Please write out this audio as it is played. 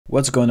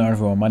What's going on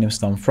everyone, my name is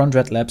Tom from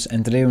Dreadlabs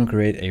and today I'm going to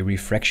create a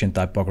refraction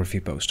typography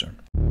poster.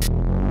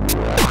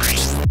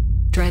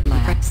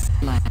 Dreadlabs.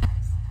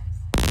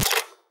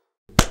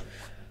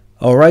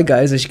 Alright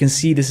guys, as you can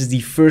see this is the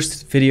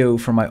first video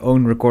from my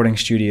own recording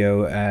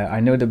studio.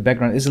 I know the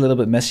background is a little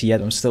bit messy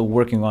yet, I'm still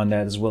working on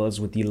that, as well as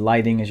with the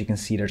lighting. As you can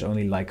see there's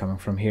only light coming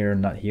from here,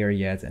 not here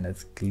yet, and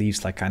it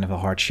leaves like kind of a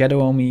hard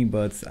shadow on me,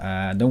 but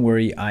don't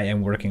worry, I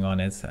am working on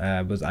it,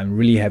 but I'm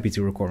really happy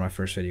to record my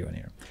first video in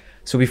here.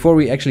 So before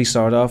we actually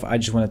start off, I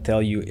just want to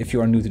tell you, if you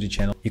are new to the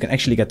channel, you can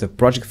actually get the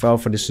project file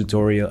for this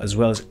tutorial, as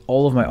well as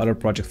all of my other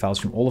project files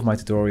from all of my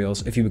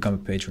tutorials if you become a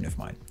patron of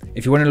mine.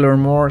 If you want to learn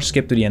more,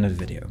 skip to the end of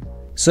the video.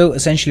 So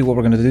essentially what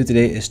we're going to do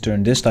today is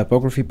turn this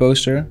typography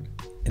poster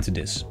into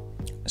this.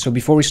 So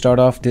before we start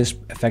off, this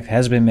effect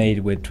has been made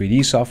with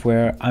 3D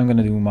software. I'm going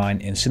to do mine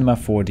in Cinema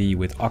 4D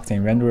with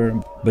Octane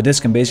Renderer, but this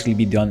can basically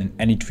be done in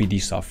any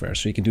 3D software.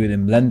 So you can do it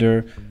in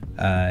Blender,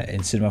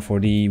 in Cinema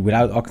 4D,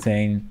 without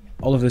Octane.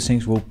 All of those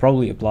things will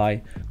probably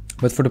apply,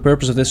 but for the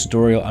purpose of this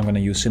tutorial, I'm going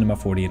to use Cinema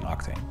 4D and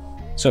Octane.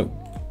 So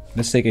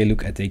let's take a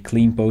look at a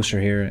clean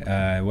poster here.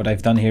 What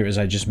I've done here is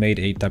I just made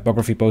a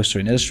typography poster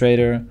in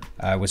Illustrator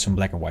with some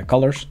black and white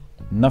colors.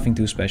 Nothing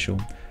too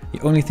special. The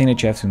only thing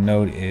that you have to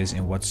note is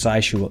in what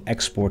size you will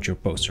export your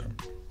poster.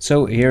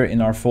 So here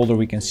in our folder,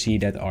 we can see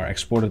that our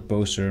exported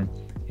poster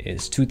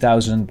is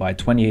 2000 by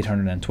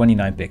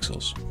 2829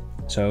 pixels.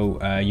 So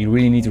you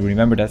really need to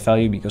remember that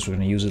value because we're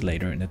going to use it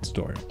later in the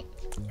tutorial.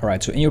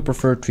 Alright, so in your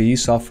preferred 3D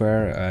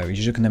software, you're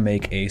just going to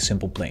make a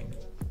simple plane.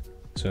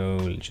 So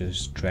let's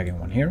just drag in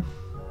one here.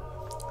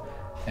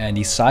 And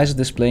the size of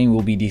this plane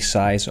will be the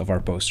size of our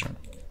poster.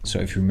 So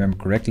if you remember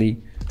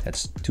correctly,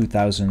 that's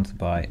 2000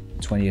 by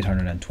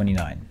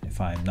 2829, if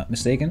I'm not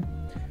mistaken.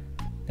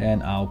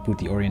 Then I'll put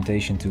the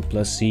orientation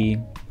to +C.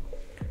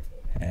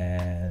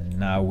 And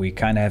now we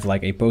kind of have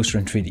like a poster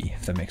in 3D,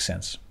 if that makes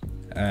sense.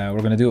 We're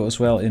going to do as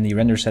well in the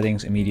render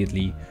settings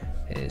immediately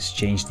is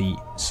change the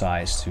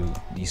size to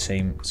the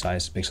same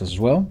size pixels as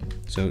well.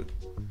 So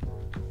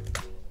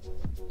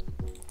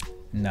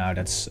now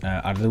that's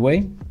out of the way.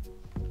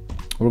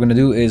 What we're going to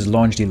do is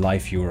launch the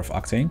live viewer of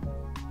Octane.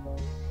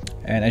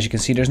 And as you can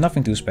see, there's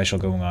nothing too special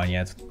going on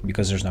yet,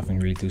 because there's nothing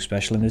really too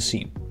special in this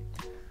scene.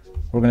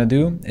 What we're going to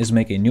do is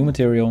make a new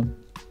material.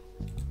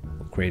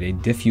 We'll create a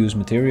diffuse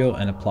material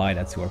and apply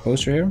that to our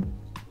poster here.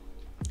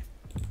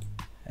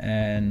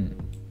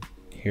 And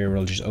here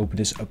we'll just open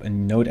this up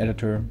in node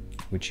editor,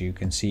 which you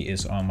can see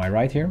is on my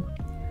right here,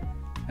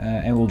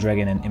 and we'll drag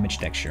in an image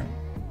texture.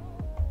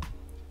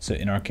 So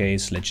in our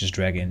case, let's just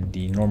drag in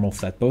the normal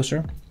flat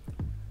poster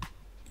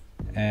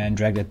and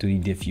drag that to the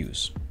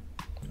diffuse.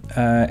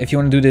 If you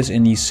want to do this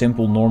in the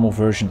simple normal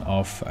version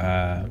of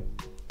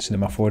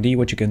Cinema 4D,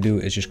 what you can do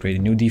is just create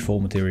a new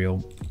default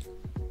material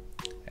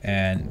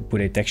and put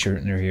a texture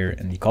under here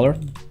in the color,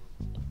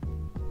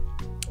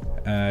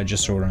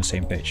 just so we're on the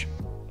same page.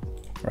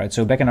 Right,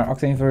 so back in our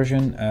Octane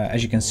version,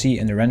 as you can see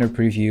in the render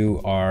preview,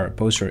 our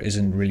poster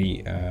isn't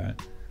really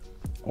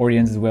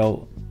oriented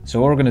well. So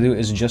what we're going to do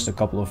is adjust a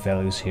couple of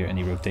values here in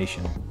the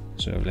rotation.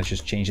 So let's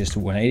just change this to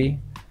 180.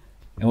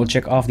 And we'll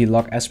check off the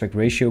lock aspect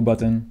ratio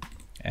button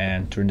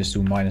and turn this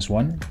to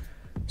 -1.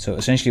 So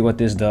essentially what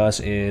this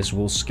does is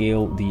we'll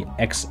scale the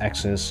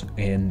x-axis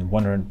in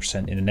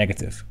 100% in the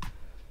negative,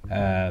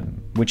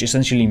 which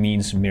essentially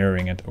means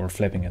mirroring it or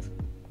flipping it.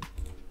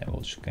 And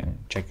we'll just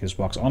check this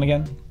box on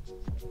again.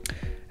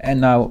 And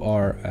now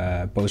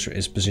our poster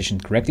is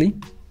positioned correctly.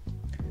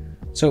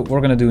 So what we're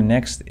going to do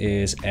next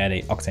is add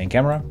a Octane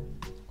camera.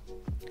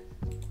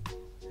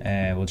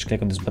 And we'll just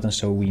click on this button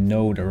so we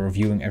know that we're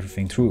viewing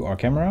everything through our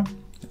camera.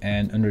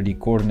 And under the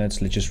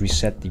coordinates, let's just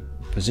reset the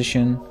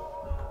position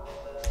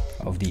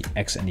of the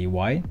X and the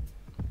Y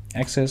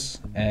axis,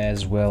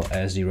 as well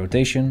as the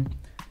rotation.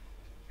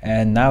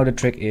 And now the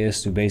trick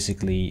is to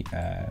basically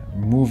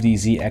move the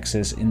Z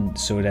axis in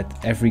so that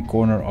every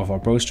corner of our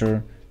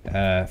poster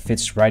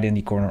fits right in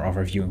the corner of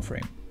our viewing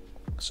frame.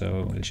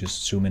 So let's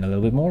just zoom in a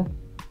little bit more.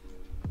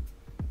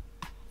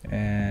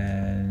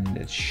 And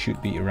it should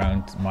be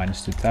around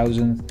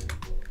 -2000.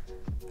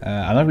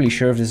 I'm not really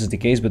sure if this is the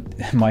case, but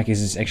in my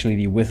case it's actually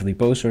the width of the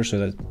poster, so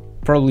that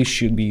probably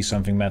should be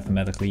something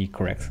mathematically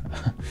correct.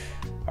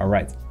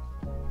 Alright,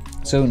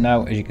 so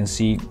now as you can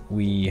see,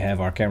 we have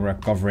our camera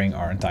covering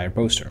our entire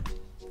poster.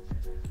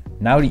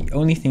 Now the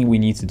only thing we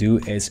need to do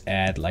is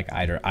add like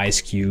either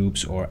ice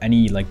cubes or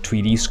any like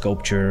 3D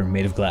sculpture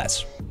made of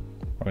glass.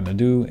 What we're gonna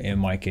do, in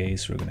my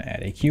case, we're gonna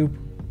add a cube.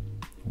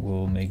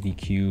 We'll make the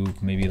cube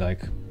maybe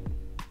like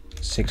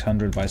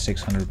 600 by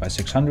 600 by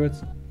 600.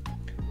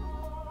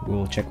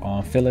 We'll check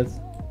on fillet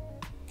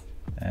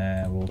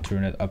and we'll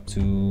turn it up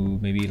to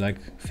maybe like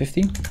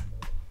 50.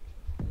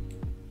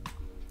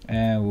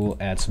 And we'll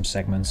add some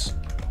segments.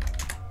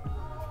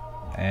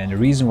 And the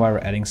reason why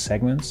we're adding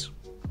segments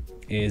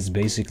is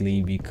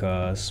basically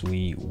because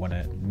we want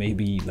to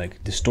maybe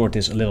like distort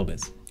this a little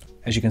bit.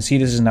 As you can see,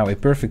 this is now a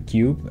perfect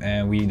cube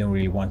and we don't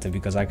really want it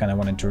because I kind of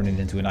want to turn it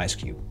into an ice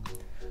cube.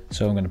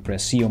 So I'm going to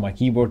press C on my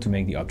keyboard to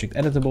make the object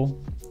editable.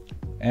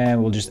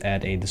 And we'll just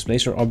add a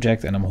displacer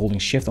object, and I'm holding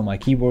shift on my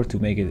keyboard to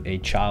make it a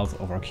child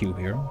of our cube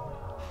here,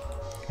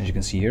 as you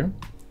can see here.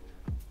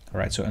 All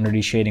right, so under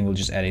the shading, we'll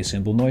just add a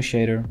simple noise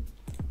shader,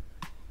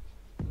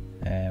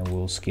 and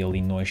we'll scale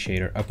the noise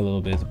shader up a little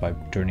bit by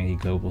turning the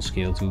global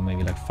scale to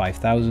maybe like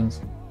 5000.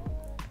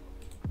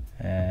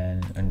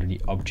 And under the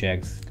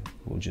object,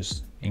 we'll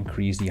just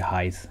increase the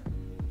height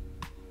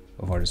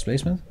of our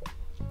displacement.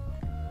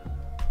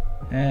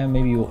 And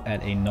maybe we'll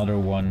add another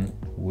one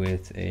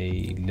with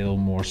a little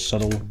more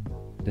subtle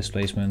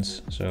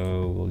displacements.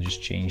 So we'll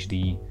just change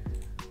the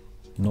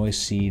noise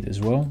seed as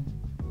well.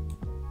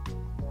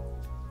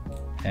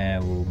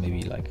 And we'll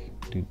maybe like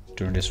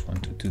turn this one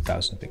to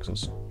 2000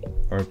 pixels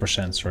or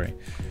percent, sorry.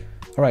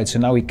 All right, so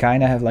now we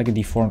kind of have like a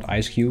deformed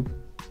ice cube.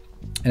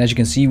 And as you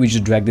can see, we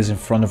just drag this in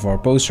front of our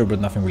poster, but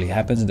nothing really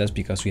happens. And that's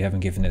because we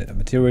haven't given it a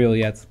material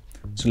yet.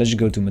 So let's just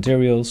go to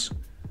materials,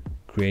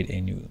 create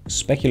a new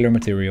specular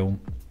material,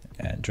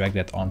 and drag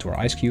that onto our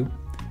ice cube.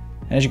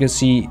 And as you can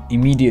see,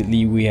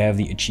 immediately we have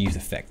the achieved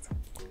effect.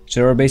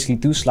 So there are basically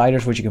two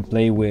sliders which you can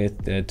play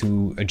with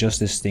to adjust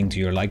this thing to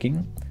your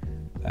liking.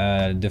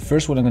 The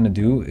first one I'm going to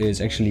do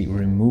is actually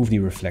remove the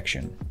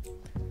reflection.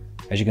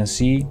 As you can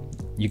see,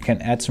 you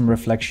can add some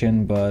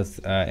reflection, but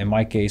in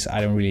my case, I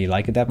don't really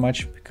like it that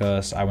much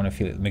because I want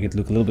to make it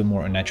look a little bit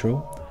more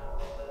unnatural.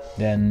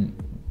 Then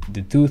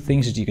the two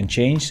things that you can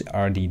change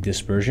are the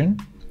dispersion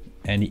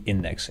and the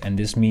index, and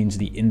this means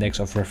the index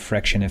of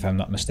refraction, if I'm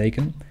not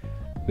mistaken.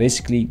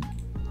 Basically,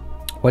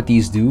 what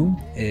these do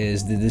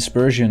is the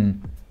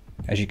dispersion,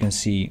 as you can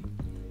see,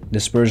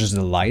 disperses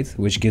the light,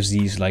 which gives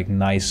these like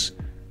nice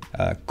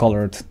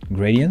colored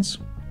gradients.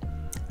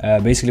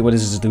 Basically what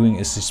this is doing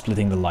is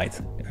splitting the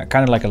light,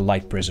 kind of like a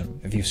light prism,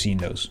 if you've seen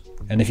those.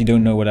 And if you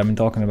don't know what I've been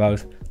talking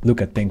about,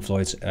 look at Pink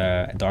Floyd's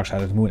Dark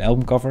Side of the Moon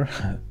album cover.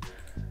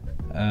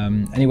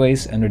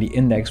 Anyways, under the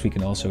index, we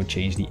can also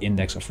change the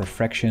index of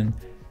refraction.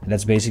 And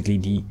that's basically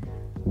the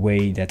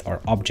way that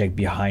our object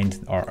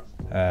behind our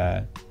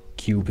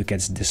cube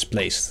gets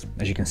displaced,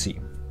 as you can see.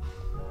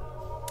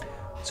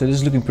 So this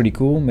is looking pretty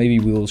cool. Maybe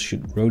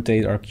should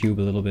rotate our cube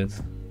a little bit.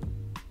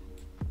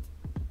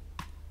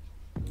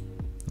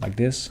 Like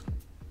this.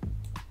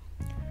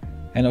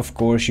 And of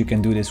course you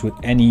can do this with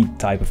any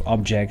type of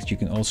object. You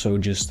can also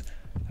just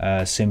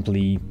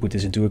simply put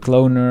this into a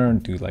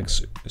cloner, do like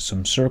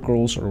some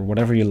circles or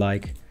whatever you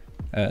like.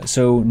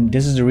 So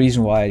this is the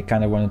reason why I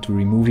kind of wanted to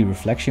remove the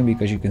reflection,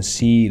 because you can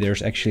see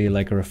there's actually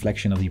like a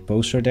reflection of the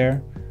poster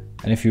there.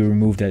 And if you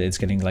remove that, it's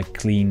getting like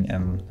clean,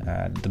 and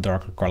the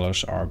darker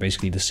colors are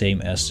basically the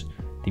same as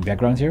the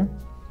background here.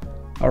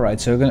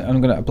 Alright, so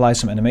I'm gonna apply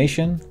some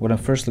animation. What I'm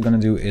first gonna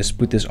do is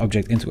put this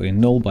object into a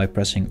null by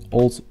pressing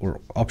Alt or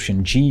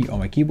Option G on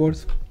my keyboard.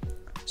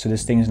 So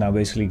this thing is now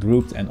basically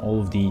grouped, and all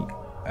of the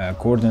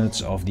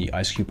coordinates of the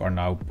ice cube are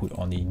now put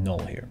on the null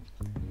here.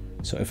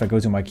 So if I go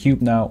to my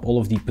cube now, all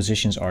of the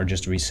positions are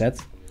just reset,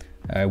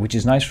 which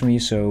is nice for me.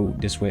 So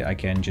this way I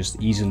can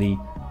just easily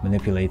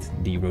manipulate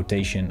the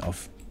rotation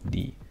of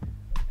the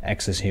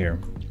axis here.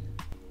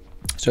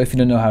 So if you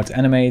don't know how to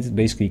animate,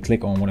 basically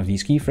click on one of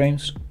these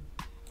keyframes.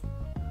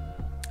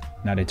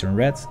 Now they turn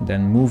red,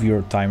 then move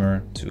your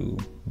timer to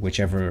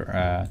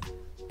whichever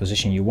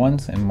position you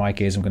want. In my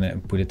case, I'm gonna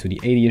put it to the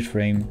 80th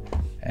frame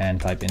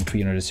and type in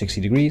 360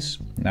 degrees.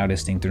 Now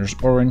this thing turns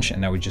orange,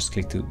 and now we just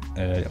click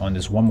on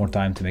this one more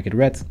time to make it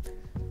red.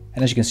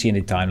 And as you can see in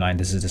the timeline,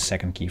 this is the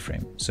second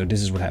keyframe. So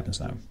this is what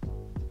happens now.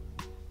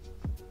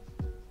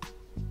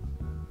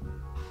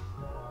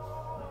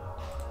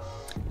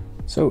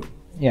 So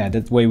yeah,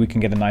 that way we can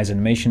get a nice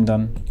animation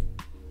done.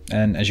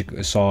 And as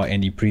you saw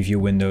in the preview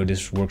window,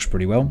 this works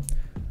pretty well.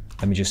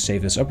 Let me just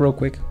save this up real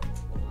quick.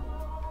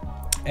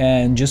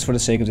 And just for the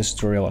sake of this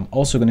tutorial, I'm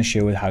also going to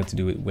show you how to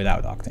do it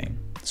without Octane.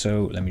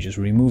 So let me just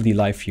remove the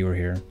live viewer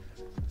here.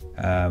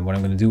 What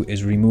I'm going to do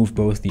is remove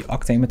both the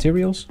Octane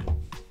materials.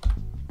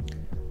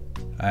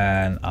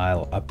 And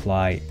I'll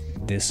apply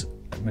this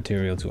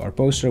material to our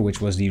poster,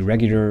 which was the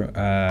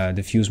regular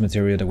diffuse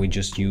material that we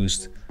just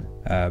used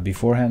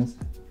beforehand.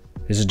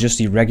 This is just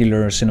the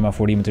regular Cinema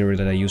 4D material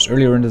that I used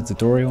earlier in the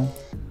tutorial.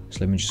 So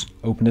let me just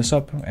open this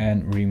up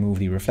and remove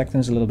the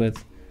reflectance a little bit.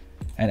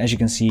 And as you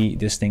can see,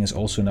 this thing is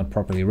also not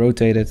properly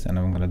rotated, and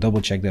I'm going to double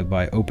check that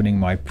by opening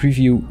my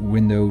preview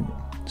window.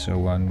 So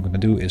what I'm going to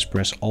do is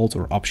press Alt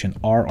or Option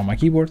R on my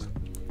keyboard.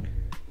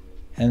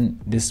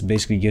 And this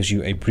basically gives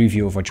you a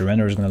preview of what your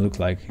render is going to look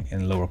like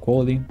in lower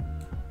quality.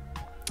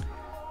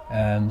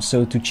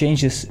 So to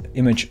change this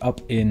image up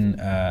in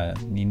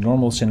the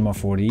normal Cinema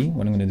 4D,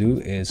 what I'm going to do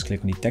is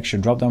click on the texture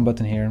drop-down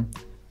button here,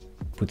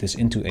 put this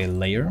into a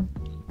layer.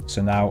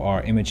 So now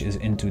our image is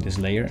into this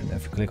layer, and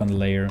if you click on the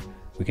layer,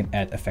 we can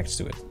add effects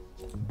to it.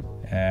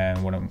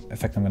 And what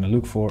effect I'm going to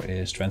look for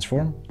is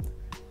transform,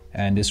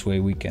 and this way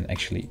we can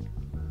actually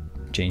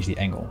change the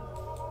angle.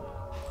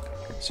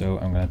 So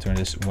I'm going to turn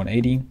this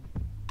 180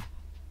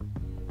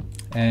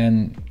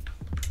 and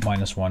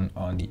 -1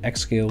 on the X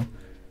scale.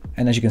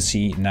 And as you can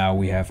see, now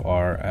we have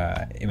our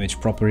image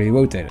properly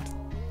rotated.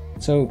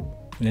 So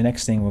the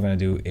next thing we're going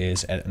to do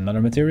is add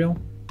another material.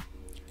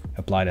 And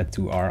apply that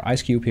to our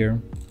ice cube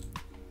here.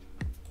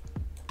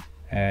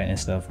 And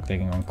instead of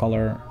clicking on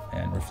color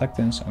and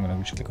reflectance, I'm going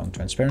to just click on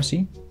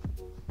transparency.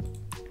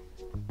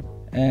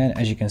 And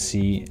as you can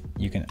see,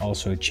 you can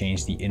also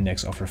change the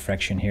index of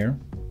refraction here.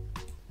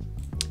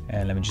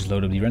 And let me just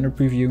load up the render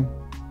preview.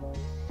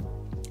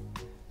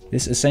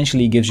 This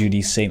essentially gives you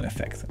the same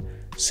effect.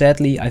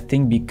 Sadly, I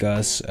think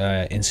because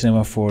in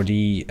Cinema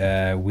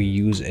 4D we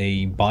use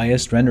a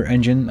biased render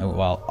engine,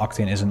 while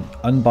Octane is an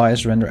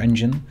unbiased render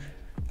engine,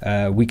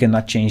 we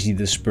cannot change the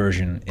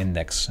dispersion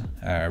index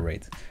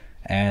rate.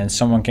 And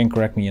someone can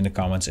correct me in the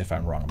comments if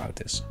I'm wrong about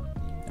this.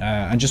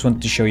 I just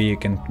wanted to show you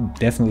can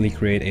definitely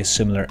create a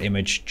similar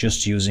image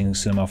just using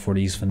Cinema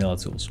 4D's vanilla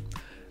tools.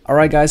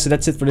 Alright guys, so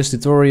that's it for this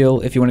tutorial.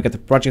 If you want to get the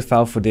project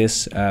file for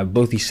this,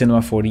 both the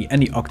Cinema 4D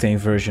and the Octane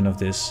version of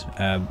this,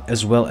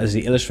 as well as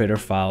the Illustrator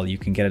file, you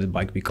can get it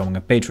by becoming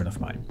a patron of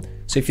mine.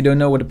 So if you don't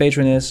know what a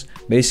patron is,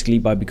 basically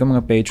by becoming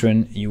a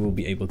patron, you will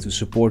be able to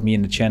support me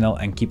in the channel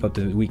and keep up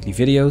the weekly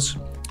videos.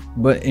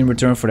 But in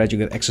return for that, you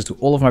get access to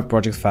all of my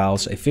project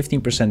files, a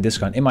 15%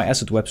 discount in my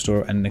asset web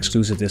store, and an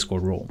exclusive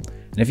Discord role.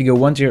 And if you go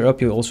 1 tier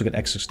up, you'll also get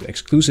access to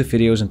exclusive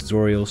videos and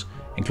tutorials,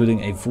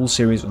 including a full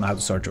series on how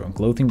to start your own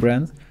clothing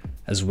brand,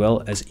 as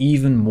well as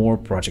even more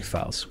project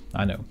files.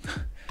 I know.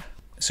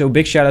 So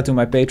big shout out to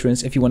my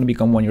patrons. If you want to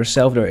become one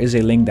yourself, there is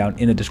a link down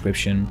in the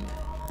description.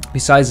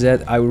 Besides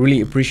that, I would really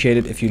appreciate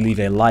it if you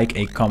leave a like,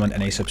 a comment,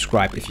 and a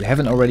subscribe if you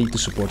haven't already to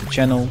support the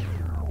channel.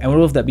 And with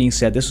all of that being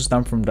said, this was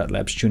Tom from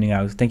Dreadlabs tuning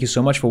out. Thank you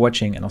so much for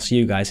watching, and I'll see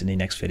you guys in the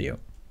next video.